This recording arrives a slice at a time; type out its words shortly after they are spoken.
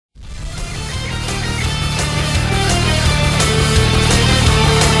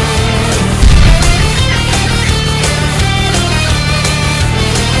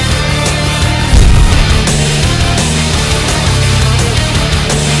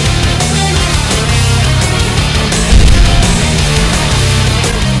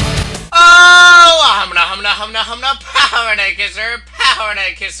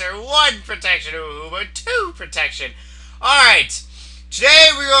Professor. 1 protection. Ooh, but 2 protection. Alright. Today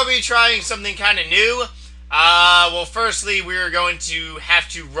we're going to be trying something kind of new. Well, firstly, we're going to have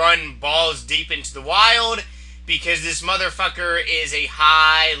to run balls deep into the wild because this motherfucker is a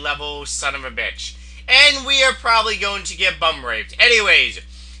high-level son of a bitch. And we are probably going to get bum raped. Anyways,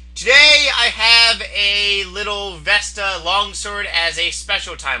 today I have a little Vesta longsword as a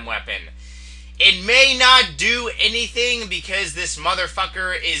special time weapon. It may not do anything because this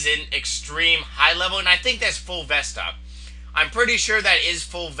motherfucker is in extreme high level, and I think that's full Vesta. I'm pretty sure that is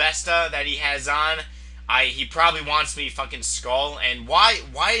full Vesta that he has on. He probably wants me fucking skull. And why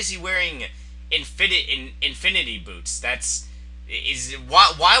is he wearing infinity boots?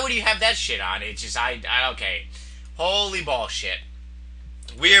 Why would you have that shit on? It's just okay. Holy bullshit.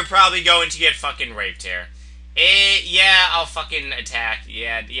 We are probably going to get fucking raped here. Yeah, I'll fucking attack.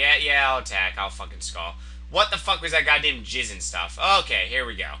 Yeah, I'll attack. I'll fucking skull. What the fuck was that goddamn jizz and stuff? Okay, here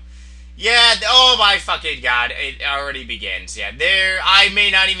we go. Yeah, oh my fucking god, it already begins. Yeah, I may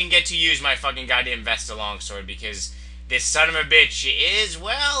not even get to use my fucking goddamn Vesta longsword because this son of a bitch is,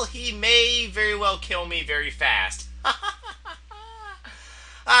 well, he may very well kill me very fast.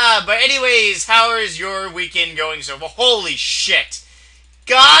 But anyways, how is your weekend going so far? Holy shit.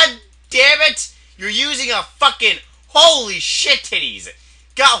 God damn it! You're using a fucking holy shit titties.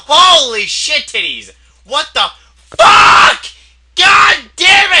 God, holy shit titties. What the fuck? God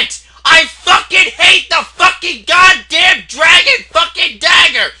damn it! I fucking hate the fucking goddamn dragon fucking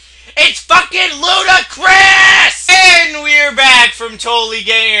dagger! It's fucking ludicrous! And we're back from totally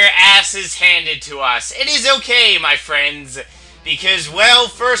getting our asses handed to us. It is okay, my friends. Because, well,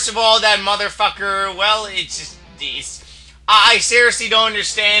 first of all, that motherfucker, well, I seriously don't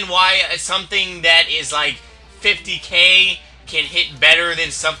understand why something that is like 50k can hit better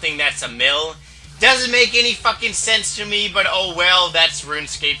than something that's a mil. Doesn't make any fucking sense to me, but oh well, that's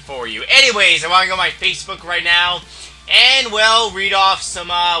RuneScape for you. Anyways, I want to go on my Facebook right now and, well, read off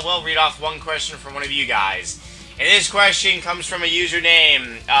one question from one of you guys. And this question comes from a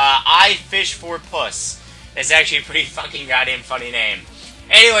username, I Fish for Puss. That's actually a pretty fucking goddamn funny name.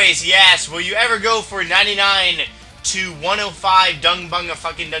 Anyways, yes, will you ever go for 99 to 105 Dung Bunga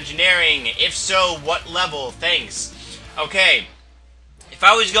fucking Dungeoneering? If so, what level? Thanks. Okay. If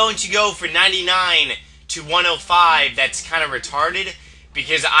I was going to go for 99 to 105, that's kind of retarded,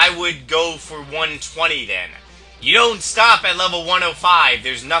 because I would go for 120 then. You don't stop at level 105.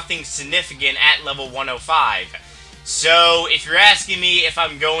 There's nothing significant at level 105. So, if you're asking me if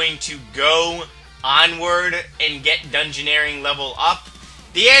I'm going to go onward and get Dungeoneering level up,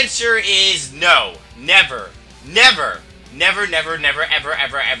 the answer is no. Never. Never. Never, never, never, ever,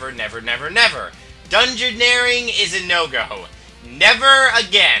 ever, ever, never, never, never. Dungeoneering is a no-go. Never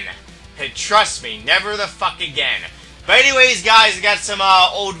again. Trust me, never the fuck again. But anyways, guys, I got some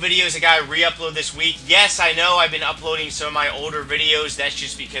old videos I gotta re-upload this week. Yes, I know I've been uploading some of my older videos. That's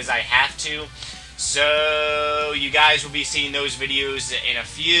just because I have to. So, you guys will be seeing those videos in a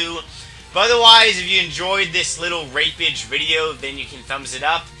few. But otherwise, if you enjoyed this little rapage video, then you can thumbs it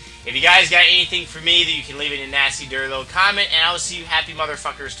up. If you guys got anything for me, then you can leave it in a nasty, dirty little comment, and I will see you happy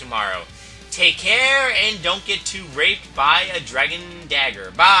motherfuckers tomorrow. Take care, and don't get too raped by a dragon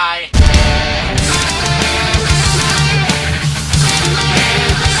dagger. Bye!